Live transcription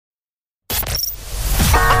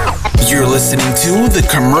You're listening to the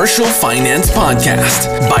Commercial Finance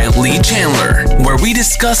Podcast by Lee Chandler, where we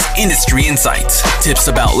discuss industry insights, tips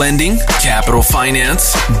about lending, capital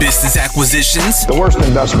finance, business acquisitions. The worst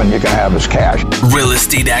investment you can have is cash. Real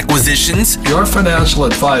estate acquisitions. Your financial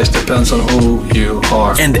advice depends on who you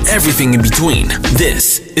are. And everything in between.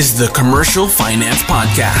 This is the Commercial Finance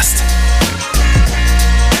Podcast.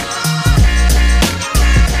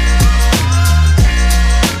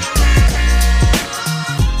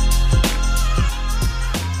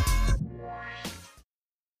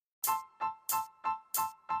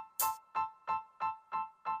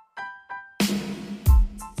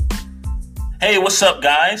 Hey, what's up,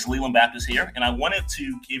 guys? Leland Baptist here, and I wanted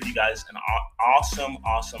to give you guys an awesome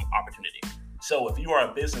opportunity. So if you are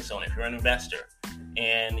a business owner, if you're an investor,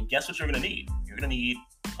 and guess what you're going to need? You're going to need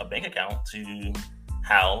a bank account to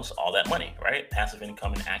house all that money, right? Passive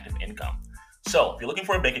income and active income. So if you're looking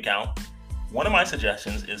for a bank account, one of my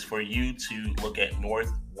suggestions is for you to look at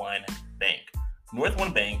North One Bank. North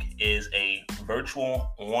One Bank is a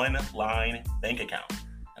virtual online bank account.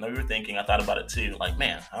 I know you were thinking, I thought about it too, like,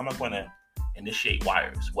 man, how am I going to initiate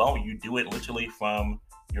wires? Well, you do it literally from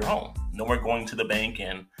your home. No more going to the bank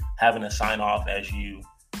and having to sign off as you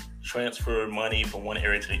transfer money from one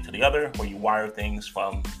area to the other, or you wire things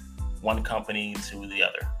from one company to the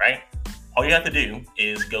other, right? All you have to do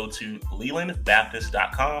is go to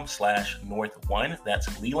lelandbaptist.com/North1. That's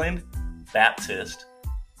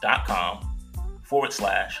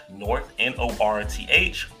lelandbaptist.com/North, North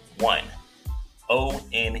 1, ONE.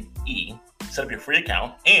 Set up your free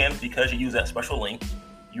account, and because you use that special link,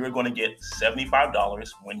 you are going to get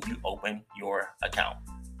 $75 when you open your account.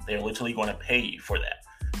 They're literally going to pay you for that.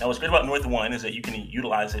 Now, what's great about North One is that you can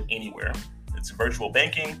utilize it anywhere. It's virtual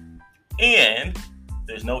banking, and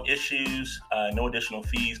there's no issues, no additional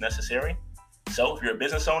fees necessary. So if you're a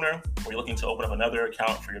business owner or you're looking to open up another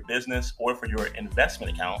account for your business or for your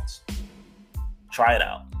investment accounts, try it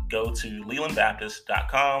out. Go to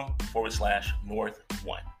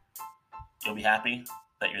lelandbaptist.com/North1. You'll be happy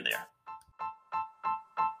that you're there.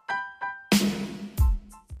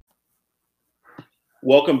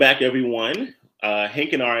 Welcome back, everyone.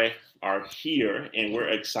 Hank and I are here, and we're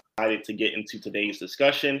excited to get into today's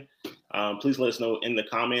discussion. Please let us know in the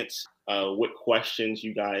comments what questions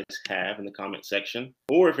you guys have in the comment section,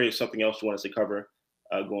 or if there's something else you want us to cover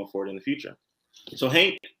going forward in the future. So,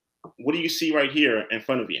 Hank, what do you see right here in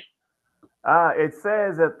front of you? It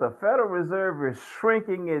says that the Federal Reserve is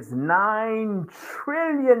shrinking its $9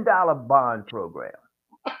 trillion bond program.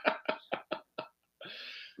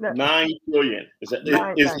 $9 trillion. Is that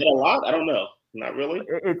a lot? I don't know. Not really.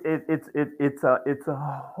 It's a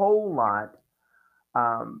whole lot.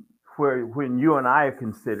 When you and I are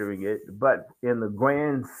considering it, but in the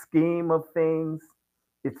grand scheme of things,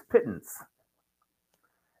 it's pittance.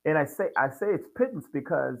 And I say it's pittance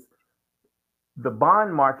because the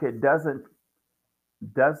bond market doesn't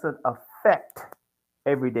affect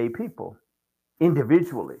everyday people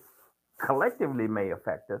individually. Collectively may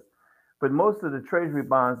affect us, but most of the treasury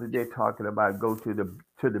bonds that they're talking about go to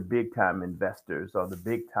the big time investors or the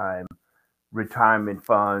big time retirement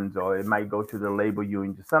funds, or it might go to the labor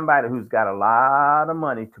union, to somebody who's got a lot of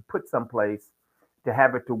money to put someplace to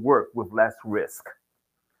have it to work with less risk.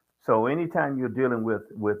 So anytime you're dealing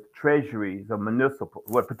with treasuries or municipal,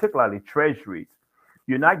 well, particularly treasuries,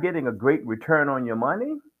 you're not getting a great return on your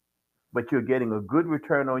money, but you're getting a good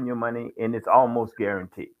return on your money, and it's almost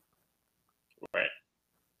guaranteed. Right.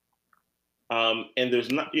 And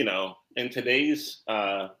there's not, in today's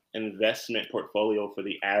investment portfolio for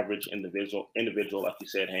the average individual, like you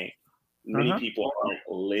said, Hank, many people aren't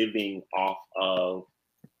living off of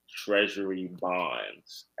treasury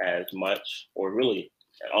bonds as much, or really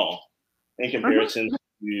at all, in comparison to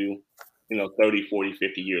 30, 40,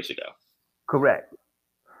 50 years ago. Correct.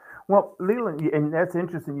 Well, Leland, and that's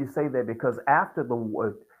interesting you say that, because after the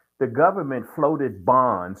war, the government floated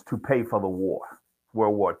bonds to pay for the war,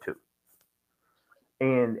 World War II.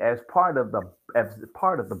 And as part of the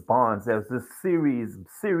bonds, there's this Series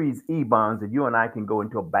E bonds that you and I can go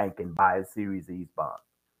into a bank and buy a Series E bond.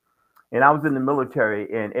 And I was in the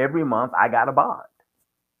military, and every month I got a bond.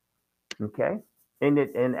 Okay. And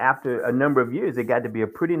after a number of years, it got to be a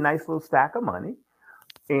pretty nice little stack of money.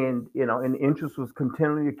 And, and the interest was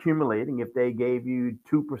continually accumulating. If they gave you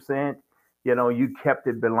 2%, you kept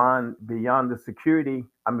it beyond the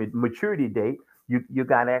maturity date, you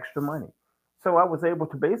got extra money. So I was able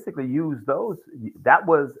to basically use those. That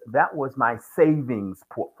was my savings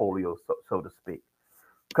portfolio, so to speak,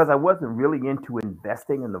 because I wasn't really into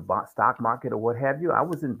investing in the stock market or what have you. I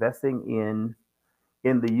was investing in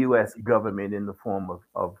the U.S. government in the form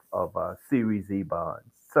of Series E bonds.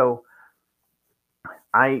 So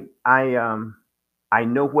I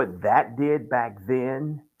know what that did back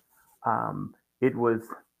then. Um, it was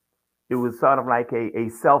it was sort of like a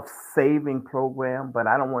self-saving program, but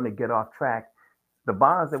I don't want to get off track. The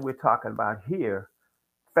bonds that we're talking about here,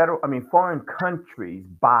 foreign countries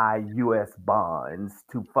buy U.S. bonds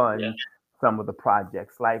to Yeah. fund some of the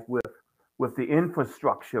projects, like with the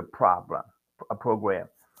infrastructure program.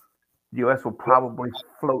 The U.S. will probably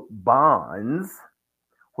float bonds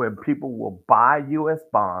where people will buy U.S.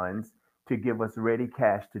 bonds to give us ready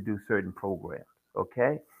cash to do certain programs.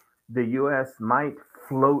 Okay, the U.S. might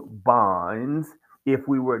float bonds if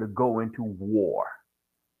we were to go into war.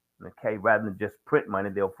 Okay, rather than just print money,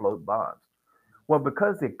 they'll float bonds. Well,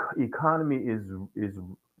 because the economy is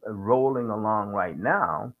rolling along right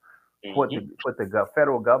now, Hmm. what the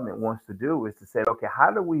federal government wants to do is to say, okay, how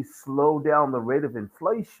do we slow down the rate of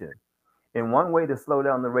inflation? And one way to slow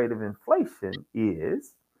down the rate of inflation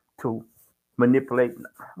is to manipulate.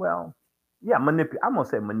 Well, yeah, manipulate. I'm gonna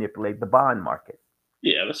say manipulate the bond market.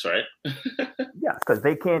 Yeah, that's right. Yeah, because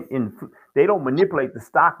they can't. They don't manipulate the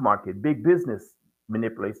stock market. Big business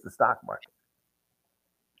manipulates the stock market.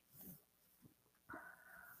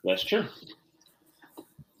 That's true.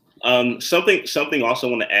 Something also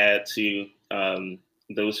want to add to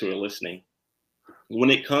those who are listening. When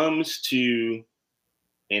it comes to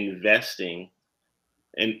investing,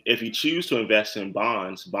 and if you choose to invest in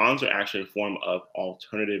bonds, bonds are actually a form of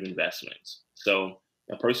alternative investments. So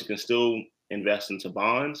a person can still invest into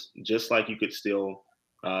bonds, just like you could still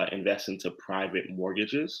invest into private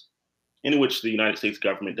mortgages, in which the United States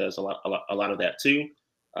government does a lot of that too,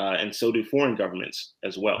 and so do foreign governments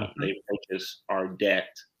as well. Mhm. They purchase our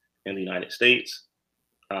debt in the United States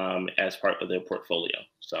as part of their portfolio.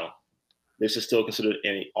 So this is still considered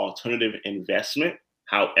an alternative investment.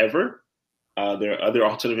 However, there are other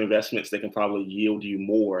alternative investments that can probably yield you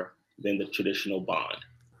more than the traditional bond.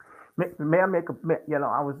 May I make a?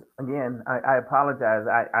 I was again. I apologize.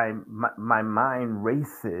 My mind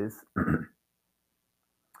races.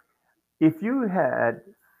 If you had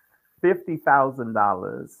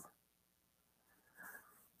 $50,000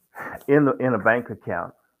 in a bank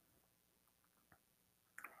account,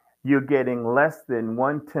 you're getting less than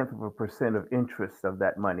 0.1% of interest of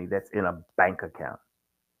that money that's in a bank account.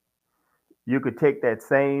 You could take that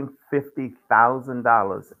same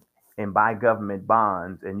 $50,000 and buy government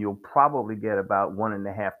bonds, and you'll probably get about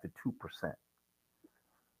 1.5 to 2%.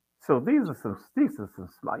 So these are some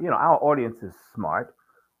smart. Our audience is smart.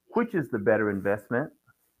 Which is the better investment?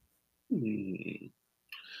 Hmm.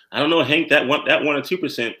 I don't know, Hank. That 1 or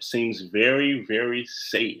 2% seems very, very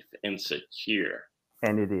safe and secure.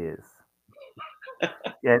 And it is.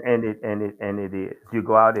 And it is. You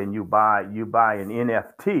go out and you buy an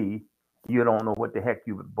NFT. You don't know what the heck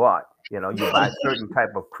you bought. You buy certain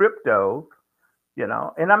type of crypto. And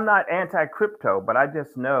I'm not anti-crypto, but I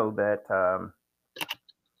just know that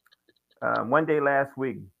one day last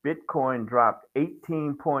week, Bitcoin dropped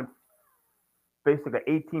basically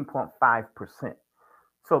 18.5%.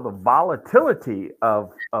 So the volatility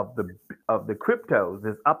of the cryptos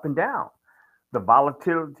is up and down. The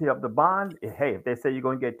volatility of the bond, hey, if they say you're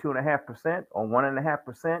going to get 2.5% or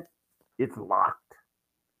 1.5%, it's locked.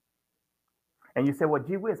 And you say, well,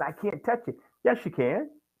 gee whiz, I can't touch it. Yes, you can.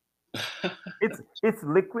 It's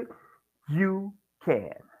liquid. You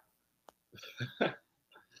can.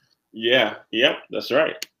 Yeah, yep, that's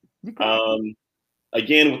right. You can. Um,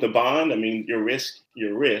 Again, with the bond, I mean, your risk,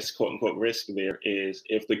 quote unquote, risk there is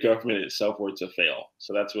if the government itself were to fail.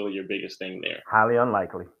 So that's really your biggest thing there. Highly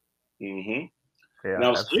unlikely. Hmm. Yeah,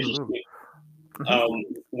 Now, it's absolutely. interesting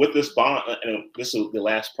Mhm. with this bond, and this is the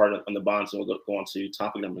last part on the bonds, and we'll go on to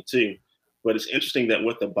topic number two. But it's interesting that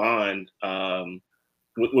with the bond,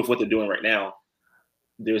 with what they're doing right now,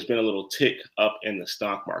 there's been a little tick up in the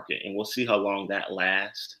stock market, and we'll see how long that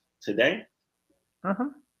lasts today.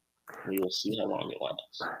 Mhm. We will see how long it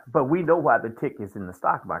lasts. But we know why the tick is in the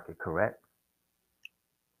stock market, correct?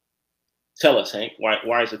 Tell us, Hank,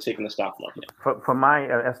 why is it tick in the stock market? For my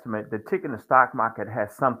estimate, the tick in the stock market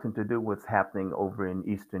has something to do with what's happening over in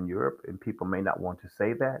Eastern Europe, and people may not want to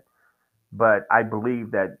say that. But I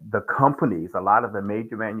believe that the companies, a lot of the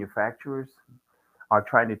major manufacturers, are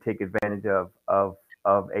trying to take advantage of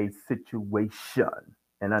a situation,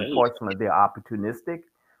 and Hey, unfortunately, they're opportunistic,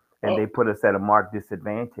 and oh, they put us at a marked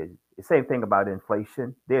disadvantage. The same thing about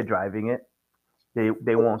inflation; they're driving it.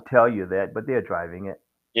 They won't tell you that, but they're driving it.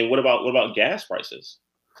 and what about gas prices?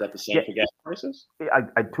 Is that the Yeah, same for gas prices?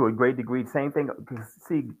 to a great degree, same thing. 'Cause,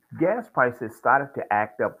 see, gas prices started to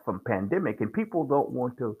act up from pandemic, and people don't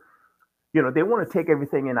want to. They want to take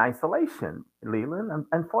everything in isolation, Leland.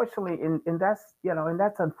 Unfortunately, and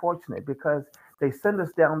that's unfortunate because they send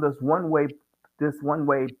us down this one way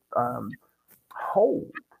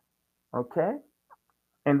hold. Okay,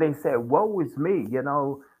 and they said, "Woe is me."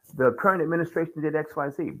 The current administration did X, Y,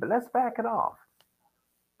 Z. But let's back it off.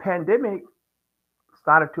 Pandemic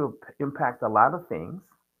started to impact a lot of things.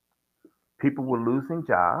 People were losing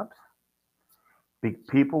jobs.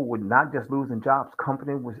 People were not just losing jobs.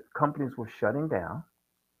 Companies were shutting down,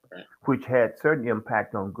 which had certain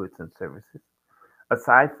impact on goods and services.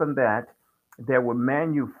 Aside from that, there were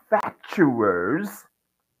manufacturers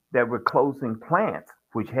that were closing plants,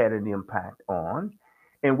 which had an impact on.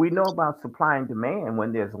 And we know about supply and demand.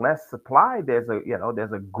 When there's less supply, there's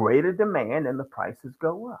a greater demand, and the prices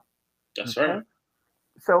go up. That's Okay, right.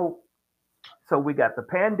 so we got the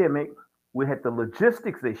pandemic, we had the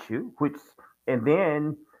logistics issue, and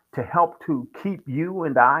then to help to keep you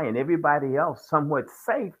and I and everybody else somewhat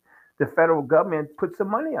safe, the federal government put some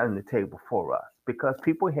money on the table for us because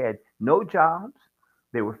people had no jobs,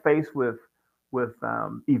 they were faced with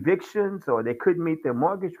evictions, or they couldn't meet their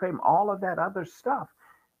mortgage payment, all of that other stuff.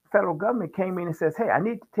 Federal government came in and says, "Hey, I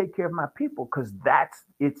need to take care of my people because that's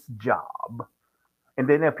its job." And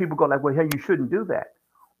then there are people go like, "Well, hey, you shouldn't do that."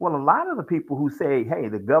 Well, a lot of the people who say, "Hey,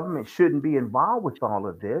 the government shouldn't be involved with all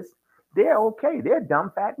of this," they're okay. They're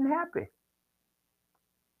dumb, fat, and happy.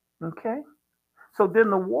 Okay. So then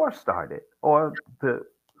the war started, or the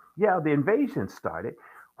invasion started,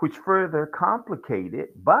 which further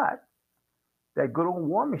complicated. But that good old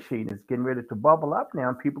war machine is getting ready to bubble up now,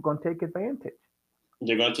 and people are going to take advantage.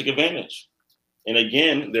 They're going to take advantage. And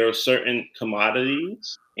again, there are certain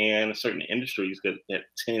commodities and certain industries that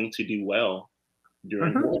tend to do well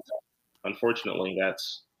during Mhm. wartime. Unfortunately,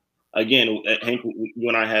 that's again, Hank, you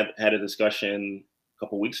and I had a discussion a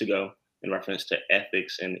couple weeks ago in reference to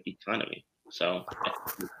ethics and economy. So,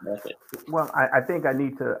 method. Well, I think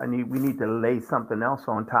we need to lay something else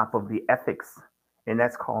on top of the ethics, and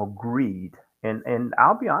that's called greed. And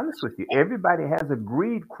I'll be honest with you, everybody has a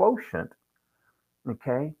greed quotient,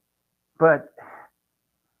 okay? But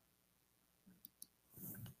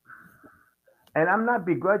and I'm not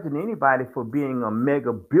begrudging anybody for being a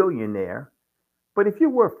mega billionaire, but if you're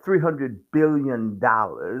worth $300 billion,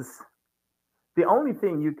 the only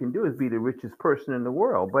thing you can do is be the richest person in the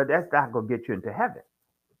world, but that's not gonna get you into heaven.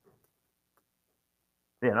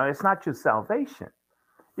 It's not your salvation.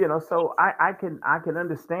 So I can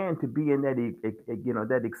understand to be in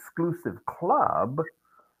that exclusive club,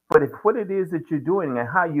 but if what it is that you're doing and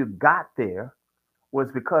how you got there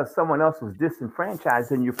was because someone else was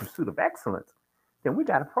disenfranchised in your pursuit of excellence, then we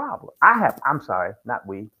got a problem. I'm sorry, not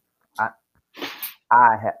we. I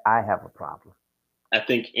I have a problem I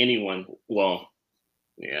think anyone, well,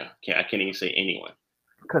 yeah, I can't even say anyone.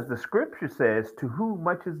 because the scripture says, "To whom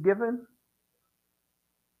much is given,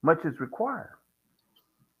 much is required."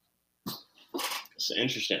 It's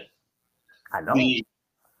interesting. I know. The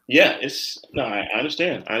Yeah, it's no, I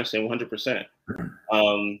understand. I understand 100%.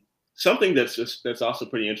 Something that's also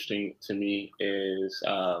pretty interesting to me is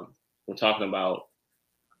we're talking about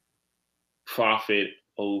profit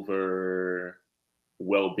over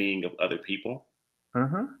well-being of other people.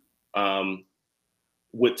 Hmm. Um,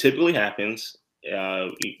 what typically happens,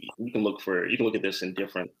 you can look at this in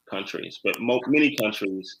different countries, but many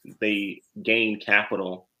countries they gain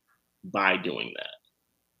capital by doing that.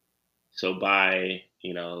 So by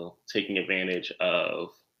taking advantage of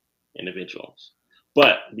individuals.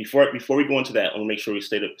 But before we go into that, I want to make sure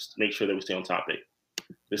that we stay on topic.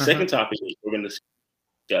 The second Hmm. topic is we're going to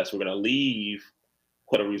discuss. We're going to leave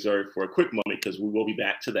Quarter Reserve for a quick moment because we will be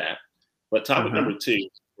back to that. But topic Hmm. number 2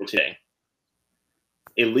 for today,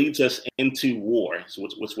 it leads us into war. So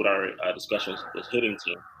what's what our discussion was hitting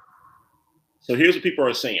to. So here's what people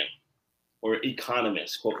are saying, or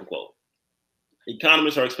economists, quote unquote.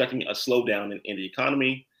 Economists are expecting a slowdown in the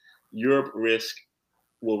economy. Europe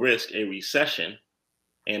will risk a recession,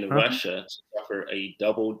 and Hmm. Russia suffer a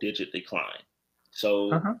double-digit decline.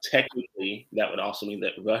 So Hmm. technically, that would also mean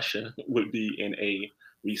that Russia would be in a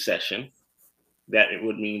recession. That it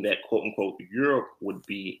would mean that quote unquote Europe would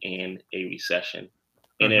be in a recession.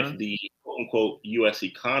 And if Hmm. the quote unquote US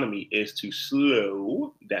economy is to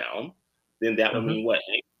slow down, then that would Hmm. mean what?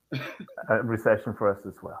 A recession for us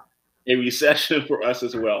as well. A recession for us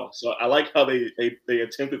as well. So I like how they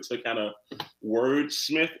attempted to kind of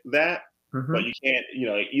wordsmith that, but Hmm. you can't,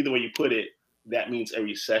 either way you put it, that means a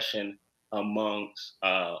recession amongst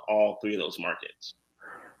all three of those markets.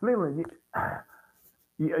 Leland,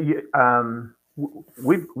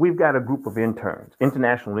 we've got a group of interns,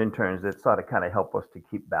 international interns, that sort of kind of help us to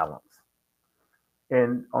keep balance.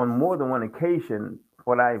 And on more than one occasion,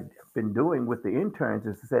 what I've been doing with the interns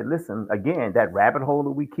is to say, listen, again, that rabbit hole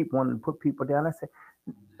that we keep wanting to put people down. I say,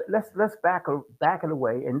 let's back it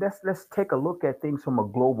away and let's take a look at things from a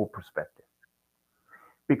global perspective,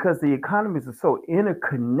 because the economies are so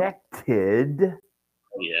interconnected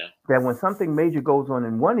Yeah. that when something major goes on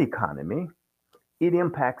in one economy, it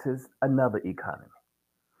impacts another economy.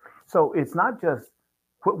 So it's not just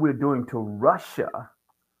what we're doing to Russia.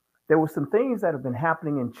 There were some things that have been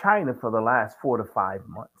happening in China for the last 4 to 5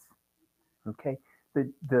 months. Okay,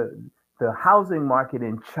 the housing market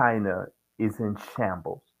in China is in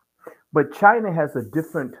shambles, but China has a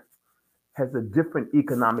different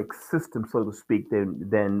economic system, so to speak,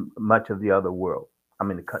 than much of the other world. I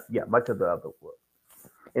mean, much of the other world,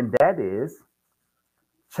 and that is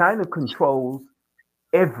China controls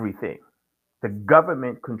everything. The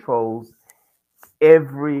government controls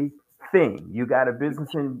everything. You got a business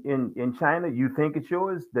in China, you think it's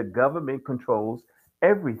yours, the government controls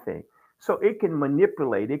everything. So it can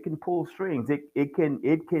manipulate, it can pull strings, it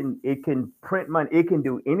can print money, it can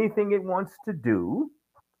do anything it wants to do,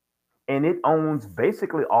 and it owns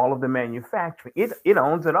basically all of the manufacturing. It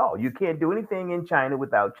owns it all. You can't do anything in China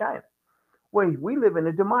without China. Well, we live in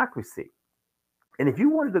a democracy. And if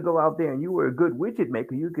you wanted to go out there and you were a good widget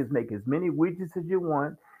maker, you could make as many widgets as you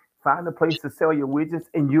want, find a place to sell your widgets,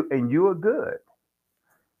 and you are good.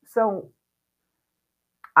 So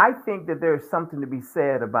I think that there's something to be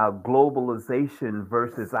said about globalization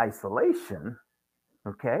versus isolation.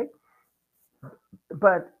 Okay.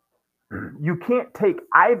 But you can't take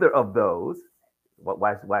either of those.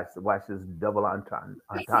 Watch this double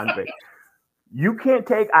entendre. You can't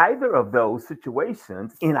take either of those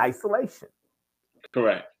situations in isolation.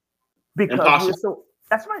 Correct. Because Impossible.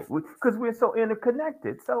 that's right. Because we're so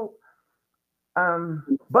interconnected. So,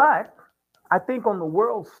 but I think on the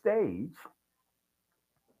world stage,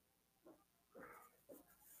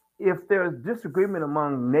 if there's disagreement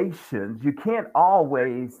among nations, you can't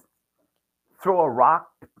always throw a rock,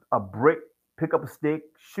 a brick, pick up a stick,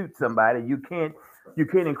 shoot somebody. You can't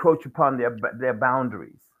encroach upon their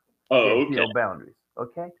boundaries. Oh, their okay. Boundaries.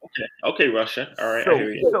 Okay. Okay, Russia. All right. So, I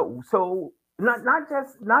hear you. so not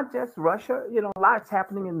just Russia. Lots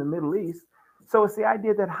happening in the Middle East. So it's the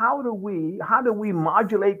idea that how do we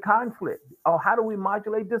modulate conflict, or how do we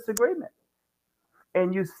modulate disagreement?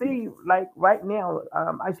 And you see, like right now,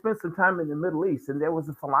 I spent some time in the Middle East, and there was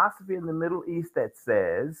a philosophy in the Middle East that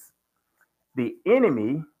says the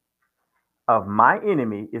enemy of my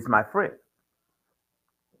enemy is my friend.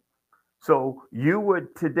 So you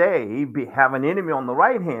would today have an enemy on the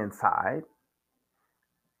right-hand side,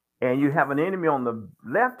 and you have an enemy on the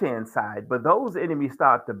left-hand side, but those enemies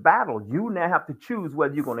start to battle. You now have to choose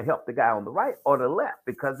whether you're going to help the guy on the right or the left,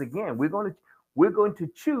 because again, we're going to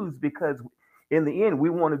choose, because in the end,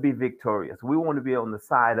 we want to be victorious. We want to be on the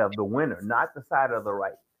side of the winner, not the side of the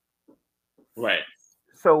right. Right.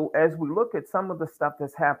 So as we look at some of the stuff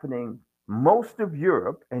that's happening, most of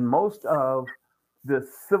Europe and most of the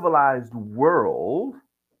civilized world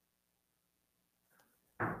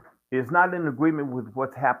is not in agreement with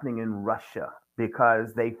what's happening in Russia,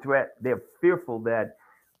 because they're fearful that,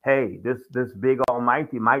 hey, this big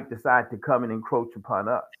almighty might decide to come and encroach upon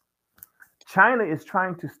us. China is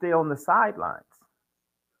trying to stay on the sidelines.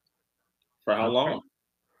 For how long?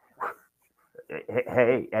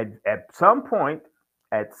 Hey, at some point,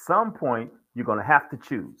 you're going to have to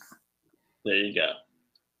choose. There you go.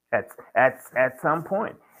 At some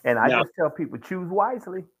point. And I just tell people, choose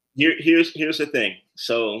wisely. Here's the thing.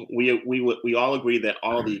 So we all agree that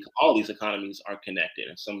all these economies are connected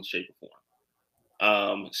in some shape or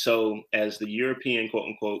form. So as the European quote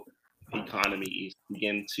unquote economies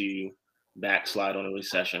begin to backslide on a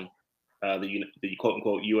recession, the quote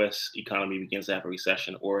unquote U.S. economy begins to have a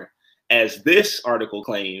recession, or as this article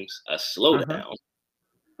claims, a slowdown.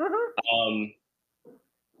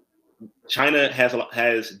 China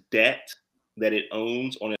has debt that it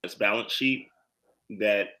owns on its balance sheet,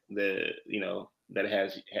 that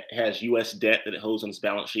has U.S. debt that it holds on its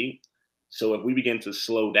balance sheet. So if we begin to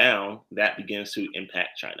slow down, that begins to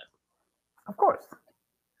impact China. Of course.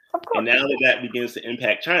 And now that begins to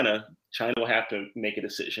impact China, China will have to make a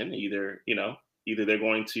decision. Either they're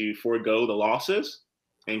going to forego the losses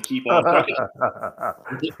and keep on trucking,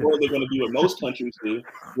 or they're going to do what most countries do,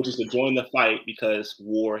 which is to join the fight, because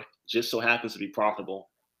war just so happens to be profitable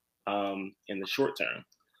in the short term.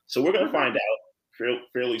 So we're going to find out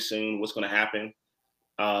fairly soon what's going to happen.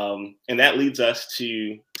 And that leads us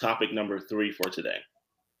to topic number 3 for today.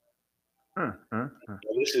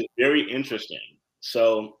 This is very interesting.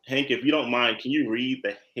 So, Hank, if you don't mind, can you read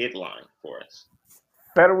the headline for us?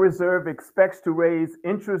 Federal Reserve expects to raise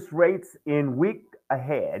interest rates in week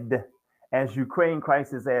ahead as Ukraine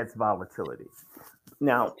crisis adds volatility.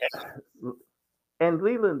 Now, and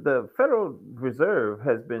Leland, the Federal Reserve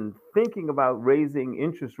has been thinking about raising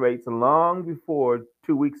interest rates long before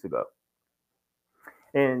 2 weeks ago.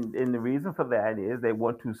 And the reason for that is they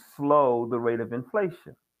want to slow the rate of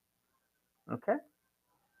inflation. Okay.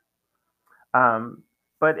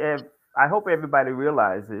 But I hope everybody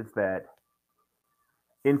realizes that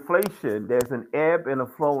inflation, there's an ebb and a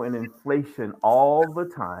flow in inflation all the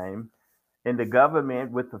time. And the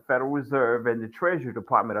government, with the Federal Reserve and the Treasury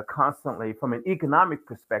Department, are constantly, from an economic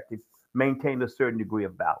perspective, maintain a certain degree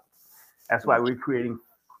of balance. That's why we're creating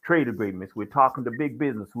trade agreements. We're talking to big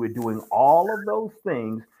business. We're doing all of those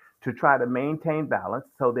things to try to maintain balance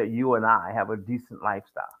so that you and I have a decent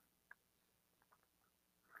lifestyle.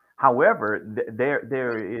 However,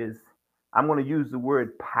 there is, I'm going to use the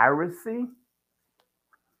word piracy.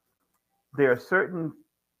 There are certain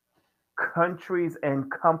countries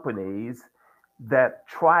and companies that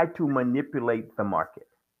try to manipulate the market.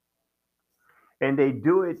 And they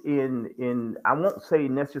do it in I won't say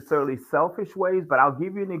necessarily selfish ways, but I'll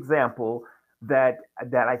give you an example that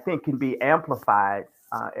I think can be amplified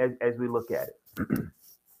as we look at it.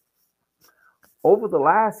 Over the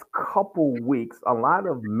last couple weeks, a lot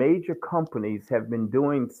of major companies have been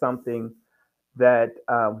doing something that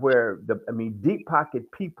where deep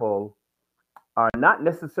pocket people are not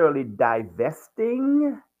necessarily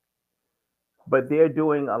divesting, but they're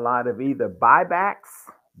doing a lot of either buybacks.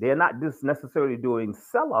 They're not just necessarily doing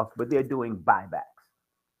sell-offs, but they're doing buybacks,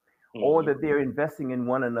 or that they're investing in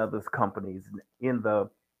one another's companies in the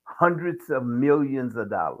hundreds of millions of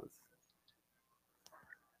dollars.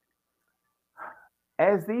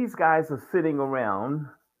 As these guys are sitting around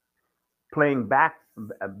playing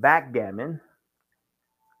backgammon,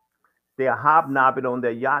 they're hobnobbing on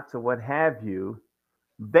their yachts or what have you.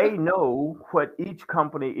 They know what each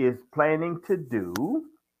company is planning to do,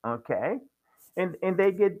 okay, and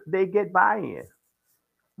they get buy-in.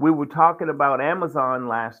 We were talking about Amazon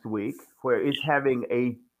last week, where it's having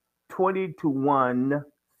a 20-to-1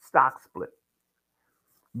 stock split.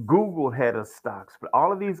 Google had a stock split.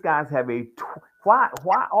 All of these guys have why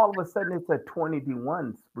all of a sudden it's a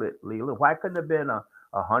 20-to-1 split, Leland? Why couldn't it have been a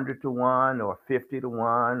 100-to-1 or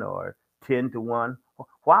 50-to-1 or 10-to-1?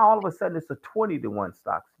 Why all of a sudden it's a 20-to-1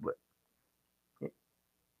 stock split?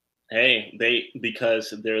 Hey,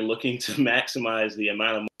 because they're looking to maximize the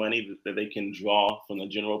amount of money that they can draw from the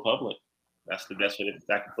general public. That's the best way that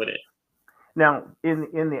I can put it. Now, in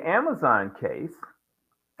the Amazon case,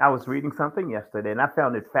 I was reading something yesterday and I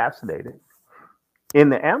found it fascinating. In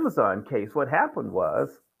the Amazon case, what happened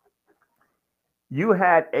was you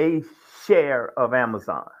had a share of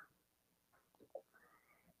Amazon,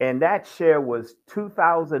 and that share was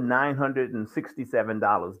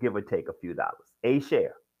 $2,967, give or take a few dollars, a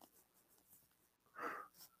share.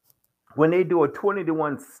 When they do a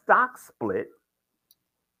 20-to-1 stock split,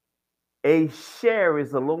 a share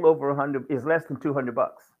is a little over is less than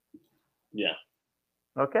 $200. Yeah.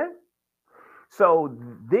 Okay. So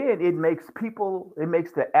then it makes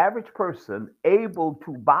the average person able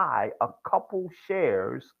to buy a couple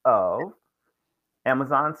shares of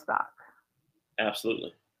Amazon stock.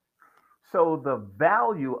 Absolutely. So the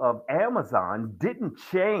value of Amazon didn't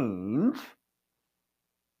change.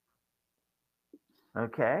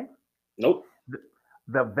 Okay. Nope.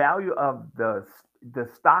 The value of the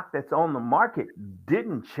stock that's on the market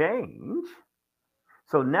didn't change.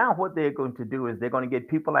 So now what they're going to do is they're going to get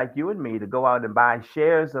people like you and me to go out and buy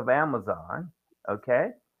shares of Amazon,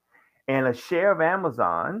 okay? And a share of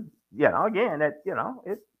Amazon, again, it's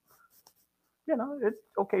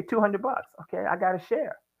okay, $200. Okay, I got a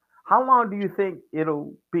share. How long do you think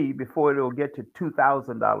it'll be before it'll get to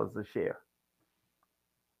 $2,000 a share?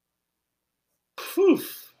 Whew.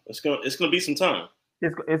 It's gonna be some time.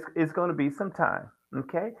 It's going to be some time,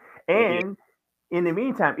 okay? And in the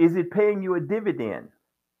meantime, is it paying you a dividend?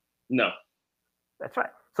 No. That's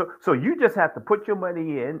right. So you just have to put your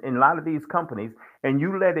money in a lot of these companies, and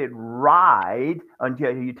you let it ride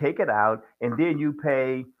until you take it out, and then you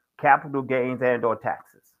pay capital gains and/or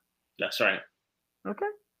taxes. That's right. Okay.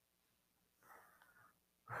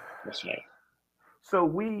 That's right. So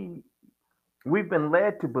we've been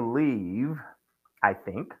led to believe, I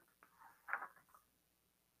think,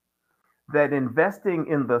 that investing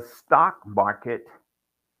in the stock market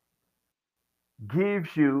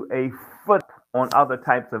gives you a foot on other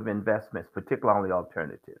types of investments, particularly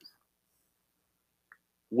alternatives.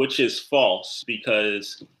 Which is false,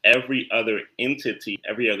 because every other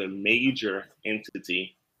major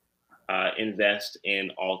entity invests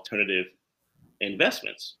in alternative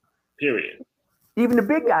investments, period. Even the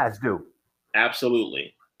big guys do.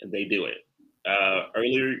 Absolutely. They do it.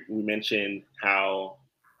 Earlier, we mentioned how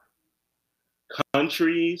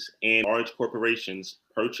countries and large corporations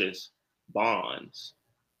purchase bonds.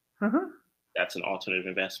 Mm-hmm. That's an alternative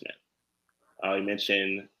investment. We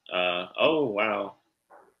mentioned, oh, wow.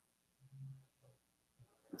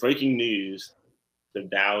 Breaking news, the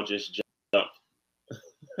Dow just jumped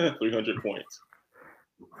 300 points.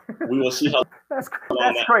 We will see how that's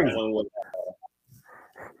long that crazy. one will.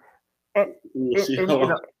 And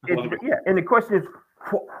the question is,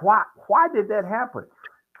 why did that happen?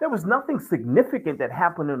 There was nothing significant that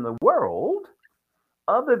happened in the world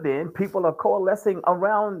other than people are coalescing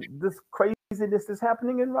around this craziness that's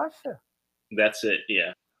happening in Russia. That's it.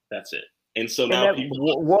 Yeah, that's it. And so And now that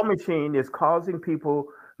people war machine is causing people,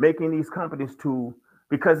 making these companies to,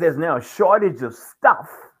 because there's now a shortage of stuff.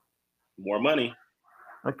 more money.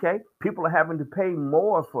 Okay, people are having to pay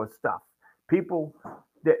more for stuff. People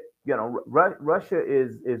that Russia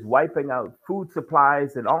is wiping out food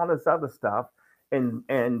supplies and all this other stuff,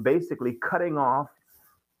 and basically cutting off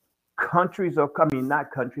countries, or I mean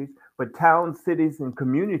not countries, but towns, cities, and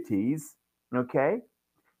communities. Okay,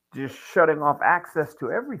 just shutting off access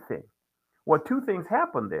to everything. Well, two things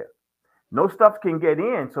happen there. No stuff can get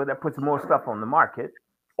in, so that puts more stuff on the market,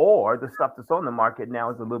 or the stuff that's on the market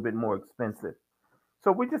now is a little bit more expensive.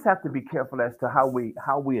 So we just have to be careful as to how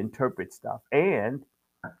we interpret stuff, and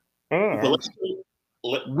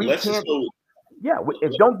But we let's just can't. go. Yeah,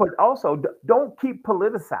 don't. But also, don't keep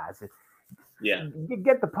politicizing. Yeah,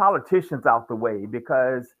 Get the politicians out the way,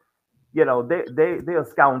 because they're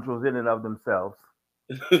scoundrels in and of themselves.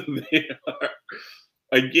 they are.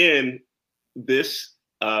 Again, this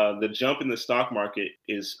the jump in the stock market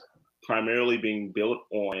is primarily being built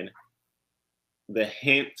on the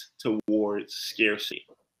hint towards scarcity.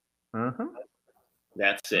 Mm-hmm.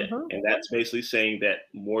 That's it. Mm-hmm. And that's basically saying that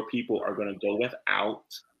more people are going to go without.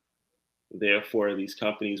 Therefore, these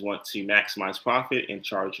companies want to maximize profit and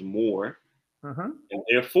charge more. Mm-hmm. And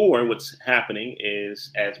therefore, what's happening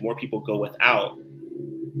is as more people go without,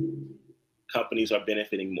 companies are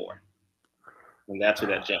benefiting more. And that's where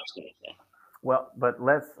that jump's coming from. Well, but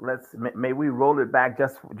may we roll it back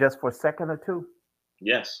just for a second or two?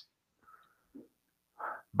 Yes.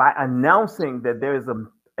 By announcing that there is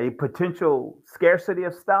a potential scarcity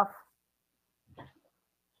of stuff,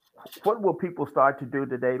 what will people start to do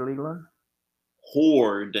today, Leland?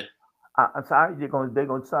 Hoard. I'm sorry, they're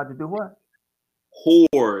going to start to do what?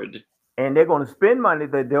 Hoard. And they're going to spend money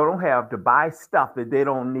that they don't have to buy stuff that they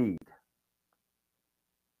don't need.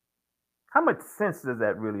 How much sense does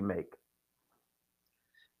that really make?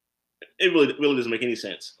 It really doesn't make any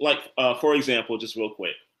sense. Like, for example, just real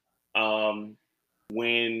quick,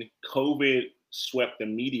 when COVID swept the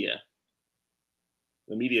media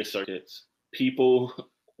circuits, people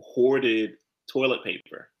hoarded toilet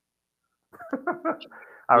paper.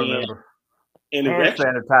 I remember. And hand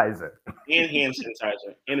sanitizer. And hand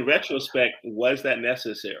sanitizer. In retrospect, was that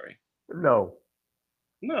necessary? No.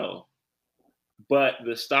 No. But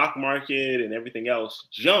the stock market and everything else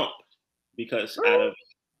jumped because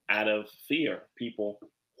out of fear, people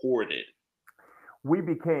hoarded. We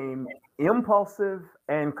became impulsive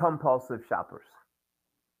and compulsive shoppers.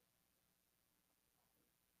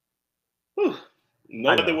 Whew.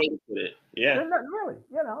 No other way to put it. Yeah. Not really,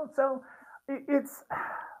 so it's,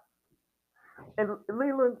 and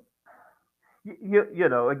Leland,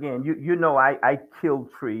 again, I kill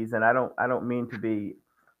trees, and I don't mean to be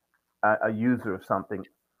a user of something.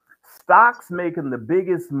 Stocks making the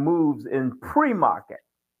biggest moves in pre-market.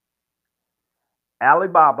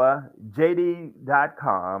 Alibaba,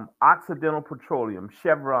 JD.com, Occidental Petroleum,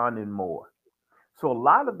 Chevron, and more. So a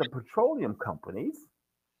lot of the petroleum companies,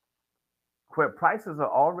 where prices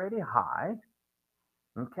are already high,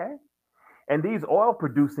 okay, and these oil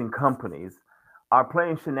producing companies are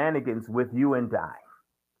playing shenanigans with you and I,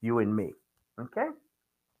 you and me, okay?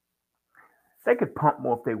 They could pump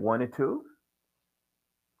more if they wanted to.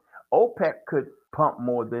 OPEC could pump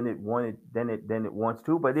more than it wants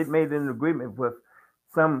to, but it made an agreement with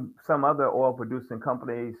some other oil producing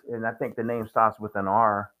companies, and I think the name starts with an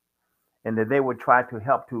R, and that they would try to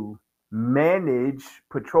help to manage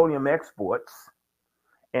petroleum exports,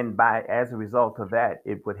 and as a result of that,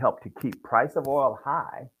 it would help to keep price of oil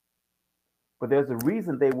high. But there's a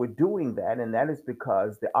reason they were doing that, and that is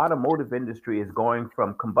because the automotive industry is going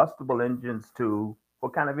from combustible engines to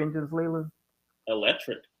what kind of engines, Leland?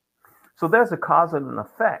 Electric. So there's a cause and an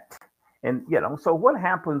effect. And, so what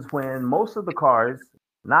happens when most of the cars,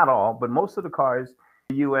 not all, but most of the cars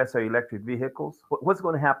U.S. are electric vehicles. What's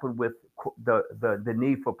going to happen with the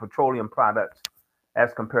need for petroleum products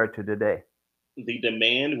as compared to today? The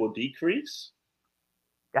demand will decrease.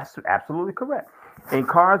 That's absolutely correct. And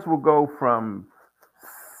cars will go from,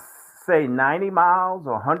 say, 90 miles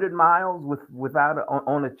or 100 miles without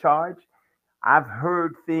on a charge. I've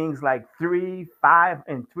heard things like 500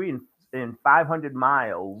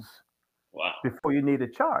 miles Wow. before you need a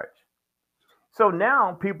charge. So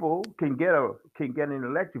now people can get an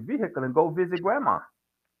electric vehicle and go visit grandma.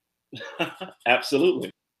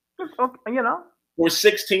 Absolutely. Okay, you know, For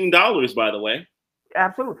 $16, by the way.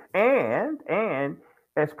 absolutely. And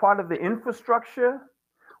as part of the infrastructure,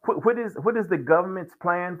 what is the government's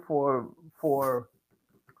plan for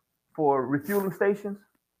refueling stations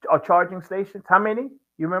or charging stations? How many?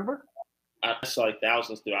 You remember? I saw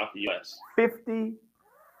thousands throughout the U.S. 50,000.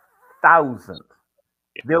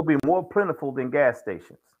 Yeah. They'll be more plentiful than gas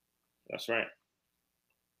stations. That's right.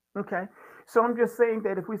 Okay, so I'm just saying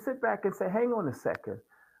that if we sit back and say, hang on a second,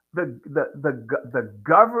 the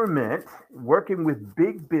government working with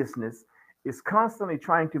big business is constantly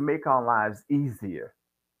trying to make our lives easier.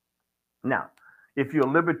 Now, if you're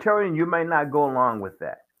a libertarian, you may not go along with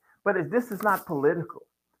that, but this is not political.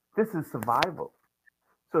 This is survival.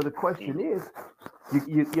 So the question is,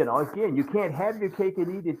 you know, again, you can't have your cake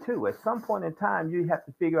and eat it too. At some point in time, you have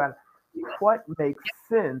to figure out what makes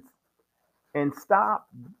sense and stop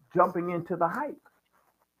jumping into the hype.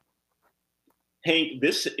 Hank,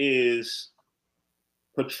 this is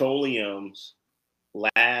petroleum's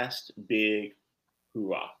last big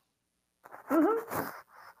hoorah. Mm-hmm.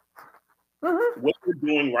 Mm-hmm. What we're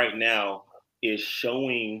doing right now is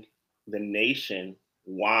showing the nation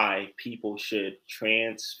why people should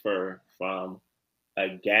transfer from a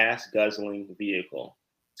gas guzzling vehicle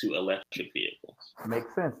to electric vehicles.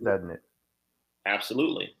 Makes sense, doesn't it?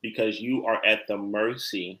 Absolutely, because you are at the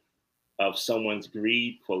mercy of someone's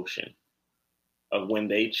greed quotient of when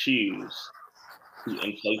they choose to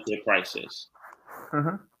inflate their prices.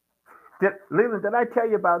 Mm-hmm. Leland, did I tell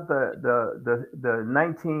you about the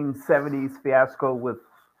 1970s fiasco with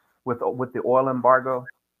the oil embargo?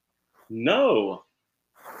 No.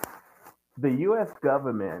 The U.S.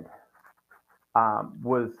 government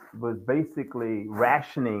was basically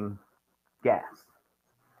rationing gas,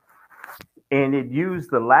 and it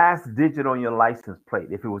used the last digit on your license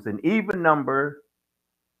plate. If it was an even number,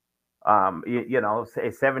 you know,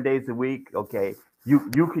 say 7 days a week, okay,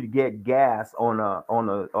 you could get gas on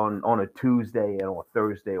a Tuesday or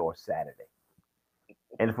Thursday or Saturday.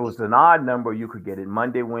 And if it was an odd number, you could get it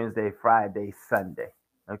Monday, Wednesday, Friday, Sunday.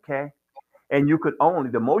 Okay. And you could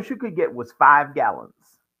the most you could get was 5 gallons.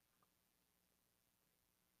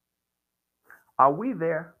 Are we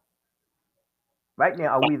there? Right now,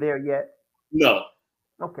 are we there yet? No.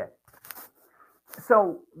 Okay.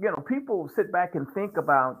 So, you know, people sit back and think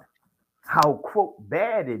about how, quote,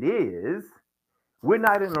 bad it is. We're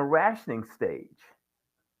not in a rationing stage.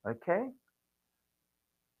 Okay.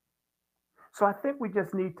 So I think we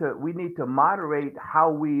just need to moderate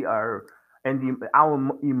how we are and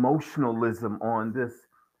our emotionalism on this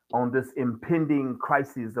impending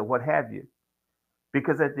crisis or what have you.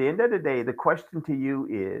 Because at the end of the day, the question to you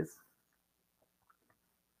is,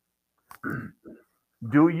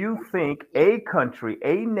 do you think a country,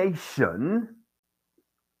 a nation,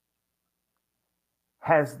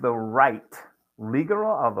 has the right, legal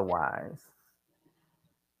or otherwise,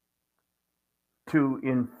 to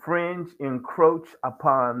encroach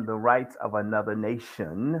upon the rights of another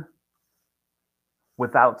nation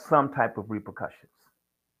without some type of repercussions?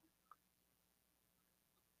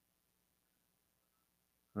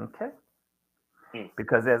 Okay.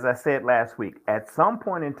 Because as I said last week, at some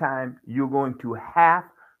point in time, you're going to have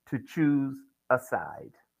to choose a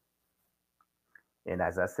side. And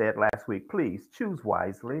as I said last week, please choose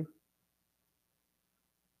wisely.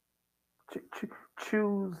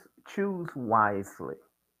 Choose wisely.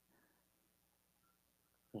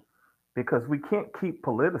 Because we can't keep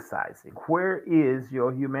politicizing. Where is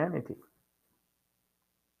your humanity?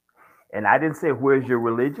 And I didn't say, where's your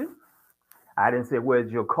religion? I didn't say,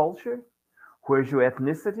 where's your culture? Where's your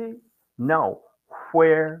ethnicity? No.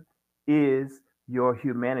 Where is your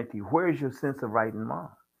humanity? Where's your sense of right and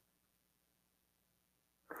wrong?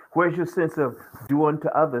 Where's your sense of do unto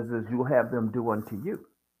others as you'll have them do unto you?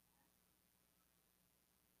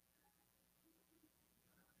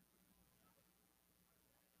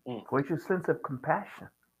 Where's your sense of compassion?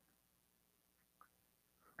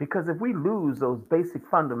 Because if we lose those basic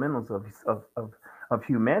fundamentals of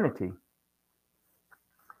humanity,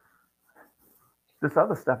 this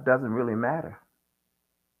other stuff doesn't really matter.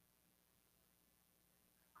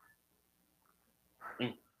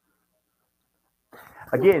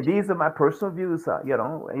 Again, these are my personal views.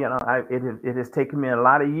 It has taken me a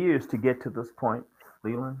lot of years to get to this point,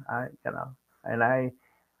 Leland. And I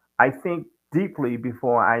think deeply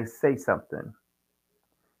before I say something.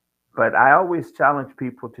 But I always challenge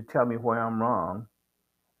people to tell me where I'm wrong.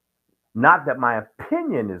 Not that my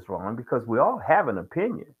opinion is wrong, because we all have an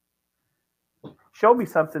opinion. Show me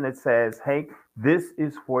something that says, hey, this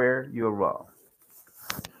is where you're wrong.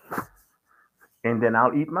 And then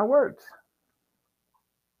I'll eat my words.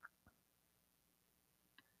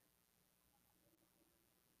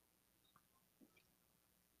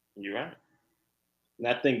 You're right. And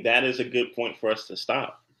I think that is a good point for us to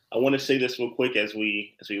stop. I want to say this real quick as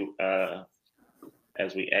we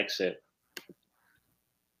exit.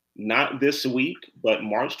 Not this week, but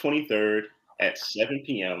March 23rd at 7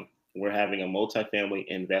 p.m., we're having a multifamily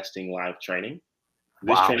investing live training.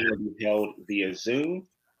 This training will be held via Zoom.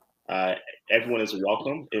 Everyone is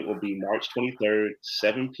welcome. It will be March 23rd,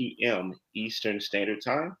 7 p.m. Eastern Standard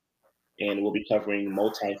Time, and we'll be covering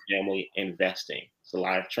multifamily investing. It's a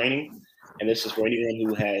live training, and this is for anyone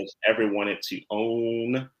who has ever wanted to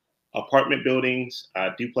own apartment buildings,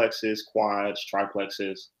 duplexes, quads,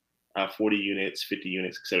 triplexes, 40 units, 50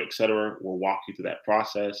 units, et cetera, et cetera. We'll walk you through that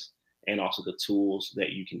process and also the tools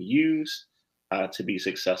that you can use to be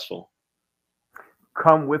successful.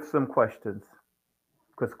 Come with some questions,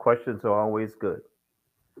 because questions are always good.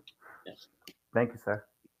 Yes. Thank you, sir.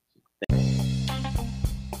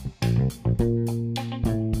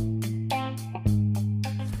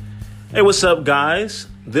 Hey, what's up, guys?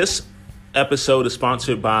 This episode is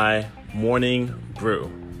sponsored by Morning Brew.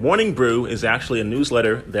 Morning Brew is actually a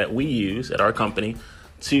newsletter that we use at our company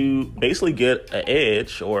to basically get an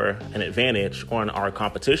edge or an advantage on our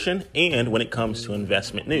competition and when it comes to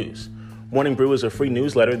investment news. Morning Brew is a free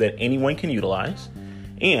newsletter that anyone can utilize.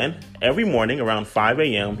 And every morning around 5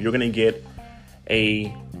 a.m., you're going to get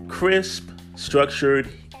a crisp, structured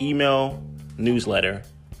email newsletter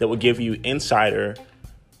that will give you insider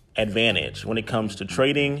advantage when it comes to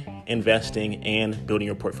trading, investing, and building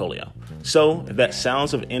your portfolio. So if that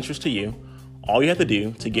sounds of interest to you, all you have to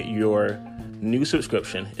do to get your new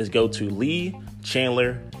subscription is go to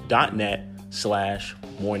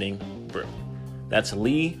leechandler.net/morningbrew. That's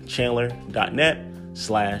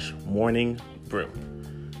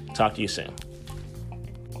leechandler.net/morningbrew. Talk to you soon.